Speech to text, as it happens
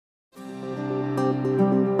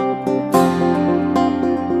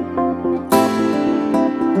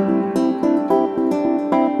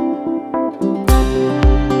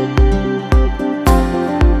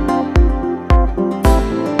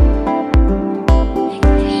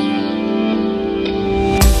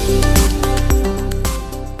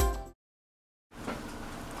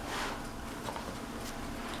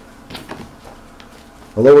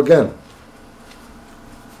Hello again.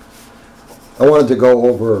 I wanted to go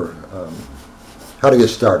over how to get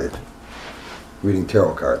started reading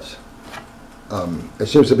tarot cards. It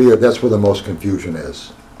seems to be that that's where the most confusion is.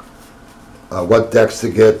 What decks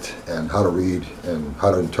to get and how to read and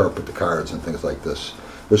how to interpret the cards and things like this.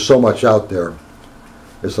 There's so much out there.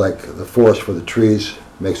 It's like the forest for the trees,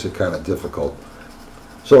 makes it kind of difficult.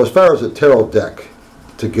 So as far as a tarot deck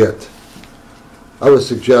to get, I would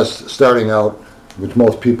suggest starting out, which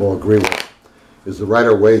most people agree with, is the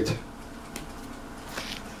Rider-Waite.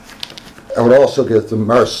 I would also get the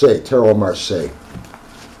Marseille, Tarot Marseille.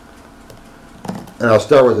 And I'll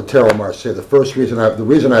start with the Tarot Marseille. The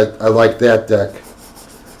reason I like that deck,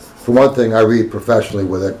 for one thing, I read professionally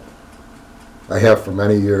with it. I have for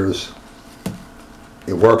many years.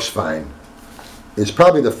 It works fine. It's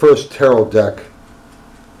probably the first tarot deck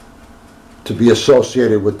to be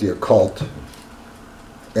associated with the occult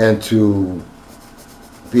and to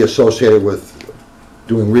be associated with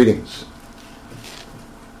doing readings.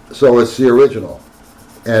 So it's the original.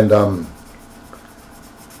 And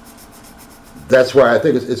that's why I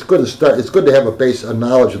think it's good to start. It's good to have a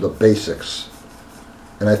knowledge of the basics.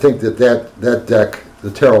 And I think that deck, the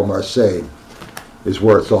Tarot Marseille, is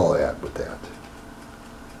where it's all at with that.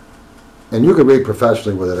 And you can read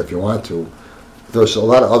professionally with it if you want to. There's a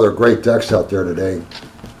lot of other great decks out there today.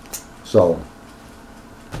 So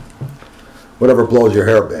whatever blows your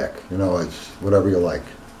hair back, it's whatever you like.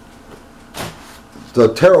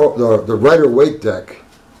 The Rider-Waite deck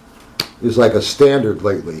is like a standard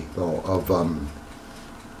lately, though, of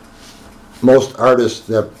most artists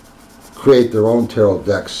that create their own tarot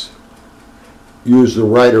decks use the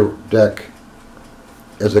Rider deck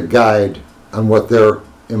as a guide on what their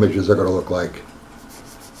images are going to look like.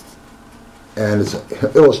 And it's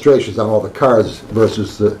illustrations on all the cards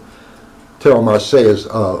versus the Tarot Marseille is a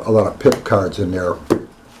lot of pip cards in there,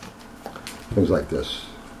 things like this.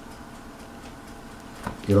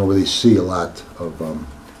 You don't really see a lot of,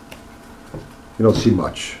 you don't see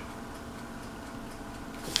much.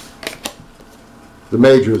 The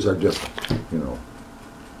majors are just,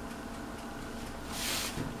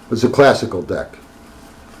 it's a classical deck.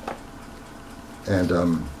 And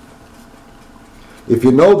if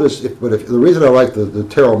you know this, the reason I like the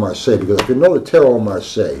Tarot Marseille, because if you know the Tarot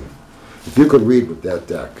Marseille, if you could read with that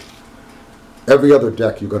deck, every other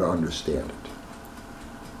deck you're going to understand it.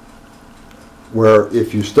 Where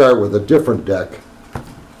if you start with a different deck,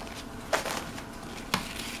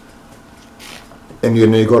 and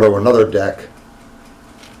you go to another deck,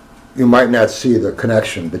 you might not see the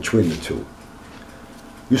connection between the two.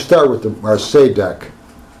 You start with the Marseille deck,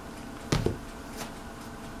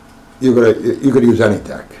 you could use any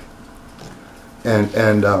deck, and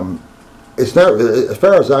it's not, as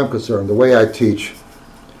far as I'm concerned, the way I teach,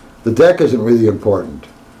 the deck isn't really important.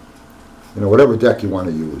 Whatever deck you want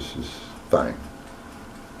to use is fine.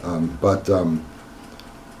 But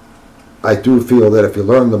I do feel that if you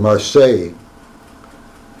learn the Marseille,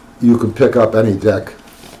 you can pick up any deck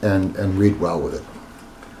and read well with it.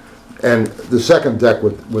 And the second deck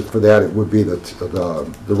for that, it would be the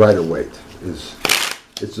Rider-Waite.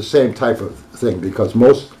 It's the same type of thing, because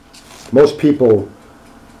most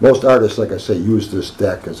artists, like I say, use this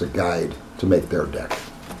deck as a guide to make their deck,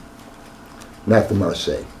 not the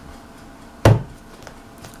Marseille.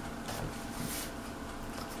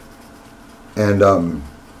 And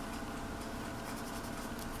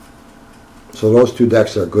so those two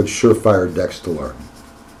decks are good surefire decks to learn.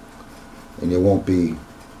 And you won't be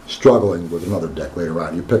struggling with another deck later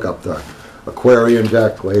on. You pick up the Aquarian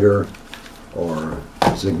deck later, or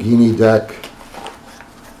Zangini deck.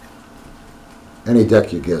 Any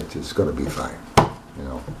deck you get is going to be fine.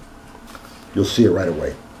 You'll see it right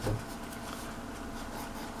away.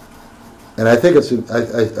 And I think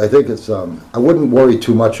I wouldn't worry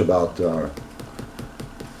too much about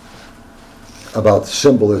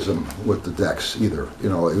symbolism with the decks either.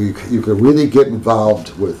 You could really get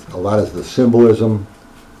involved with a lot of the symbolism,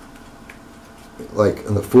 like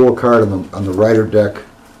in the Fool card on the Rider deck.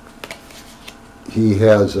 He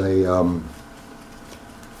has a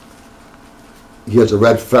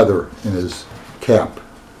red feather in his cap,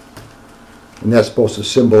 and that's supposed to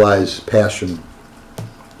symbolize passion.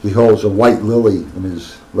 He holds a white lily in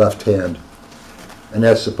his left hand, and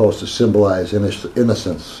that's supposed to symbolize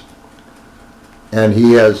innocence. And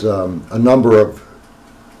he has a number of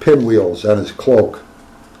pinwheels on his cloak.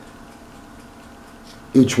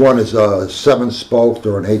 Each one is a 7-spoked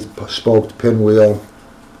or an 8-spoked pinwheel.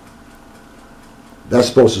 That's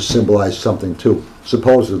supposed to symbolize something too,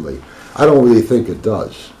 supposedly. I don't really think it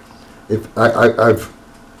does. I've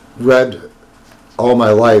read all my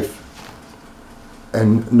life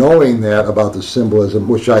And knowing that about the symbolism,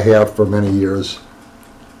 which I have for many years,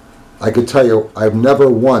 I could tell you I've never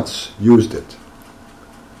once used it.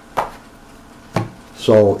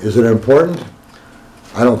 So is it important?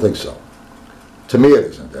 I don't think so. To me it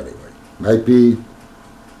isn't anyway. Might be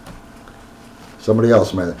somebody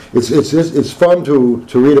else might. It's fun to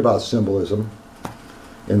read about symbolism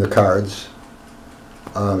in the cards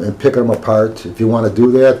and picking them apart. If you want to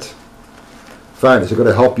do that, fine. Is it going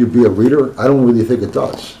to help you be a reader? I don't really think it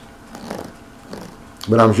does.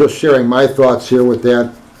 But I'm just sharing my thoughts here with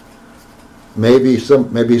that. Maybe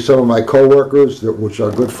some of my coworkers, which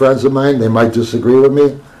are good friends of mine, they might disagree with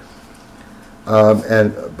me.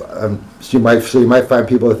 So you might find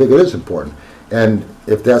people that think it is important. And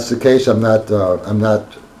if that's the case, I'm not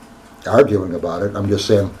arguing about it. I'm just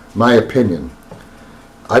saying my opinion.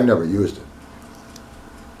 I've never used it.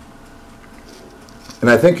 And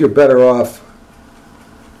I think you're better off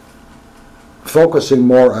focusing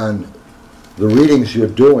more on the readings you're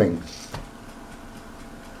doing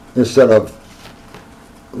instead of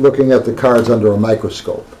looking at the cards under a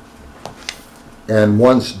microscope. And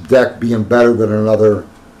one's deck being better than another,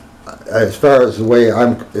 as far as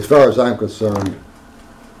I'm concerned,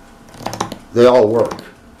 they all work.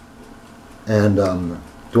 And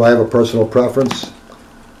do I have a personal preference?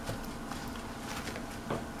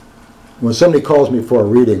 When somebody calls me for a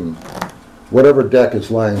reading, whatever deck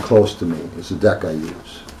is lying close to me is the deck I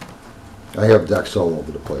use. I have decks all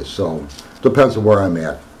over the place, so it depends on where I'm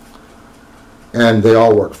at. And they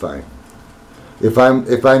all work fine. If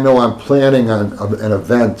I know I'm planning on an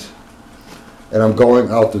event and I'm going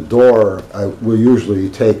out the door, I will usually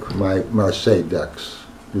take my Marseille decks.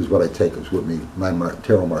 Is what I take is with me, my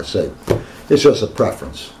Tarot Marseille. It's just a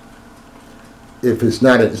preference. If it's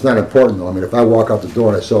not important though. I mean, if I walk out the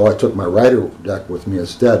door and I say, oh, I took my Rider deck with me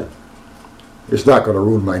instead, it's not going to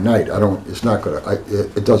ruin my night.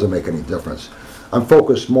 It doesn't make any difference. I'm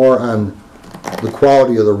focused more on the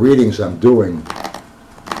quality of the readings I'm doing,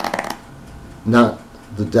 not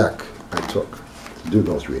the deck I took to do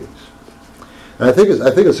those readings. And I think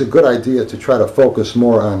it's a good idea to try to focus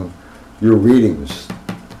more on your readings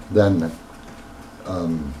than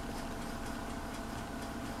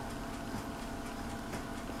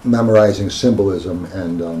memorizing symbolism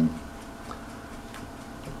and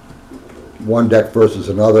one deck versus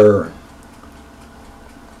another.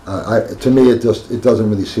 To me, it doesn't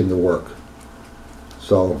really seem to work.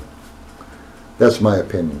 So that's my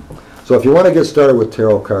opinion. So if you want to get started with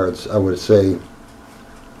tarot cards, I would say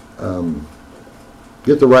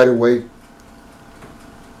get the Rider-Waite.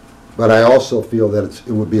 But I also feel that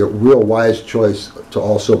it would be a real wise choice to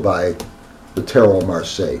also buy the Tarot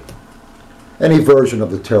Marseille. Any version of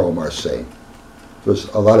the Tarot Marseille. There's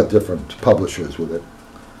a lot of different publishers with it.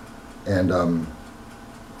 And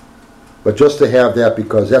but just to have that,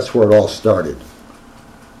 because that's where it all started.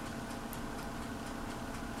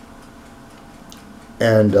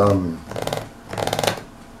 And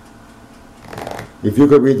if you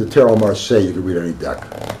could read the Tarot Marseille, you could read any deck.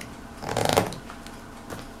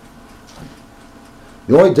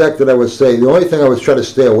 The only deck that I would say, the only thing I would try to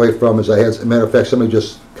stay away from is as a matter of fact, somebody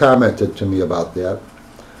just commented to me about that.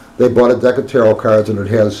 They bought a deck of tarot cards and it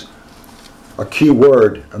has a key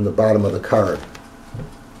word on the bottom of the card.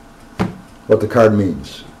 What the card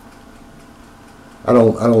means. I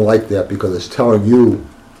don't like that because it's telling you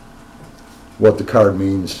what the card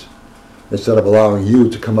means instead of allowing you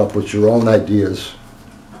to come up with your own ideas.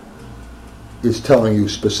 It's telling you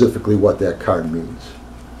specifically what that card means.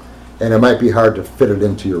 And it might be hard to fit it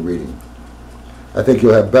into your reading. I think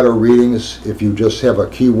you'll have better readings if you just have a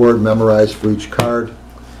keyword memorized for each card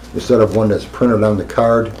instead of one that's printed on the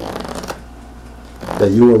card, that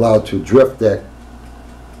you're allowed to drift that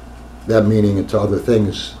meaning into other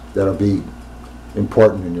things that'll be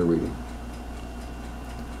important in your reading.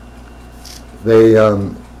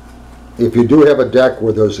 If you do have a deck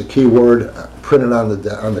where there's a keyword printed on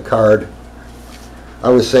the card, I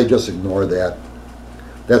would say just ignore that.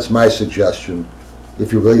 That's my suggestion.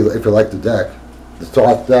 If you like the deck, the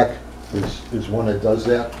Thoth deck is one that does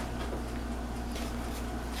that.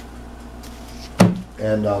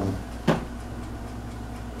 And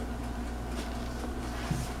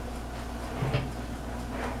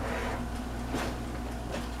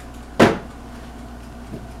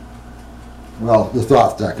well, the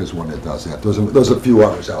Thoth deck is one that does that. There's a few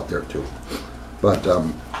others out there too, but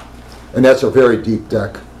and that's a very deep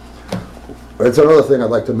deck. It's another thing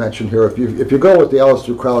I'd like to mention here. If you go with the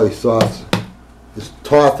Aleister Crowley Thoth, it's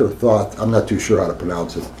Thoth or Thoth. I'm not too sure how to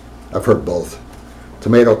pronounce it. I've heard both.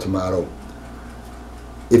 Tomato, tomato.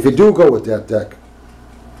 If you do go with that deck,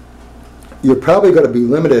 you're probably going to be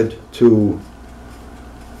limited to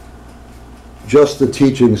just the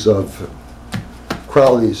teachings of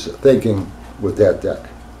Crowley's thinking with that deck.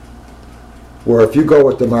 Where if you go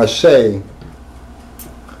with the Marseille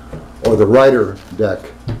or the Rider deck,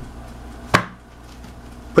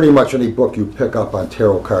 pretty much any book you pick up on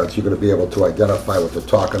tarot cards, you're going to be able to identify what they're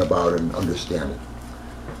talking about and understand it.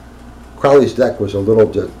 Crowley's deck was a little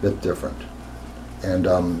bit different. And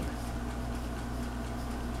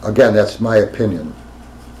again, that's my opinion.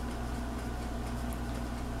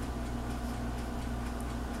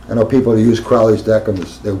 I know people who use Crowley's deck and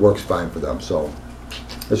it works fine for them, so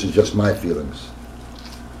this is just my feelings.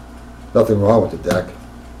 Nothing wrong with the deck.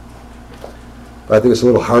 But I think it's a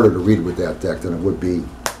little harder to read with that deck than it would be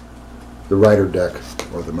the Rider deck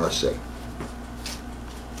or the Marseille.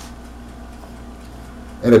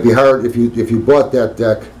 And it'd be hard if you bought that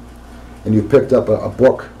deck and you picked up a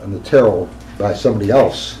book on the tarot by somebody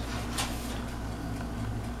else,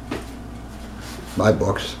 my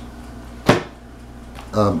books,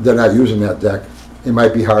 they're not using that deck. It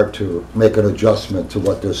might be hard to make an adjustment to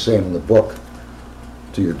what they're saying in the book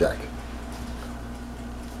to your deck.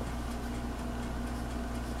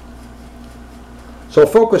 So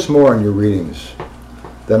focus more on your readings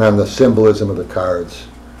than on the symbolism of the cards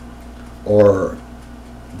or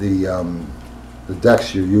the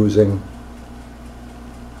decks you're using.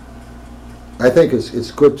 I think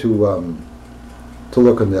it's good to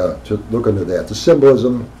look into that. The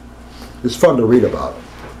symbolism is fun to read about,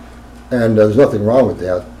 and there's nothing wrong with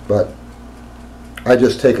that. But I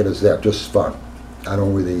just take it as that, just fun. I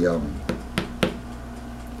don't really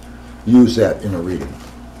use that in a reading.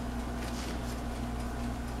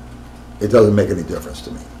 It doesn't make any difference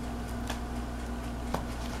to me.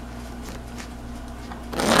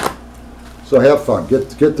 So have fun. Get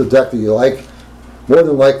the deck that you like. More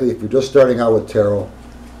than likely, if you're just starting out with tarot,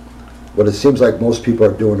 what it seems like most people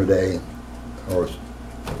are doing today, or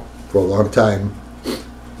for a long time,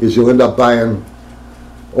 is you'll end up buying,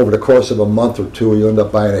 over the course of a month or two, you'll end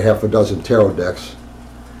up buying a half a dozen tarot decks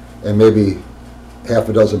and maybe half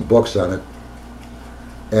a dozen books on it,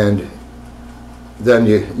 and then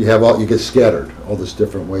you get scattered, all these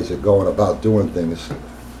different ways of going about doing things,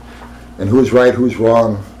 and who's right, who's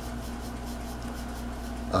wrong.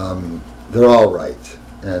 They're all right,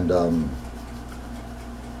 and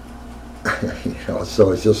you know,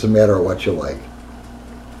 so it's just a matter of what you like.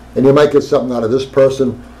 And you might get something out of this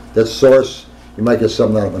person, that source. You might get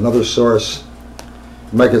something out of another source.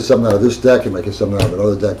 You might get something out of this deck. You might get something out of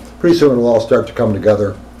another deck. Pretty soon it'll all start to come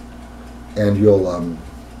together, and you'll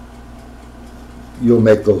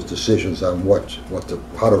make those decisions on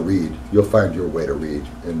how to read. You'll find your way to read,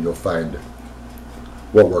 and you'll find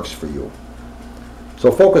what works for you.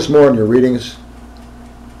 So focus more on your readings,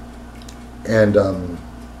 and don't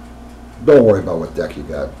worry about what deck you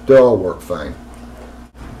got. They all work fine.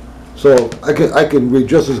 So I can read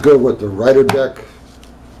just as good with the Rider deck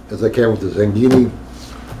as I can with the Zangini,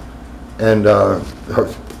 and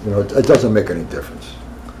you know, it doesn't make any difference.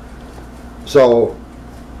 So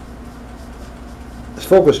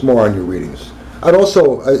focus more on your readings. I'd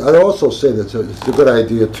also say that it's a good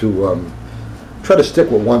idea to try to stick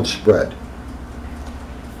with one spread.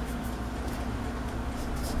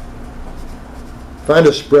 Find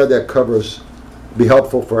a spread that covers, be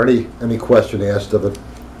helpful for any question asked of it,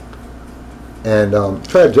 and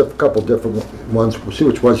try a couple different ones. We'll see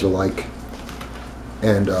which ones you like.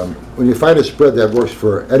 And when you find a spread that works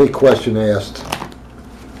for any question asked,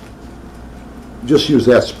 just use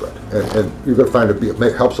that spread, and you're going to find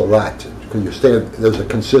it helps a lot, because there's a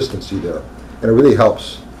consistency there, and it really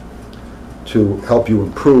helps to help you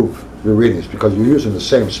improve your readings, because you're using the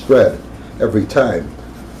same spread every time.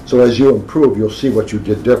 So as you improve, you'll see what you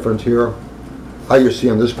did different here, how you're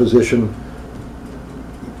seeing this position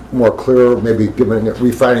more clear, maybe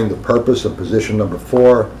refining the purpose of position number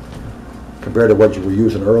 4 compared to what you were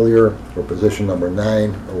using earlier, or position number 9,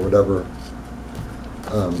 or whatever.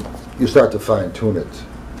 You start to fine tune it,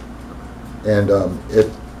 and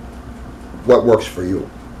what works for you.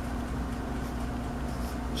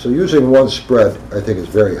 So using one spread, I think, is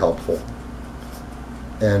very helpful,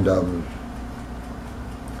 and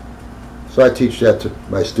so I teach that to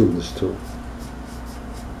my students too.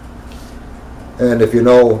 And if you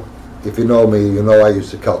know me, you know I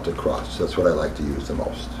use the Celtic Cross. That's what I like to use the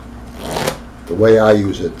most. The way I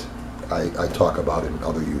use it, I talk about it in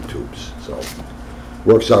other YouTubes. So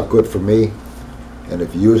works out good for me, and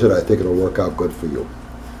if you use it, I think it'll work out good for you.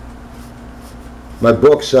 My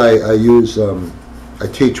books, I use, I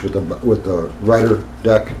teach with the Rider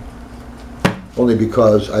deck, only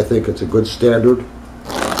because I think it's a good standard.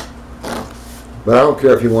 But I don't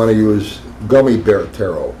care if you want to use Gummy Bear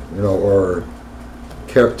Tarot, you know, or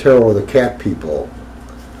Tarot of the Cat People,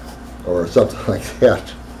 or something like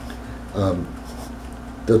that.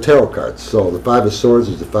 They're tarot cards. So the Five of Swords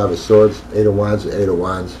is the Five of Swords, Eight of Wands is the Eight of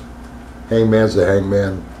Wands, Hangman's the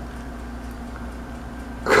Hangman.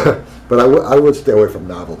 But I would stay away from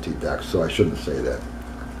novelty decks, so I shouldn't say that.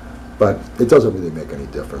 But it doesn't really make any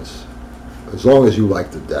difference. As long as you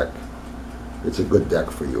like the deck, it's a good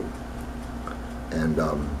deck for you. And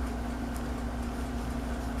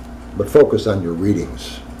but focus on your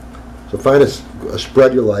readings. So find a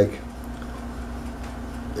spread you like.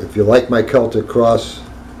 If you like my Celtic Cross,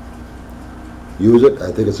 use it.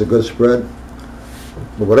 I think it's a good spread.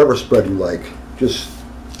 But whatever spread you like, just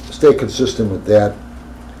stay consistent with that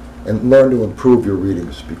and learn to improve your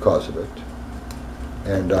readings because of it.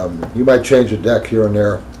 And you might change a deck here and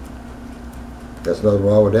there. There's nothing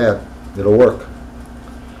wrong with that. It'll work.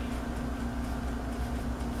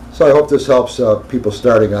 So I hope this helps people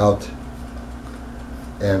starting out,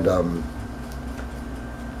 and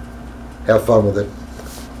have fun with it.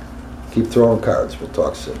 Keep throwing cards. We'll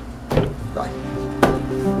talk soon. Bye.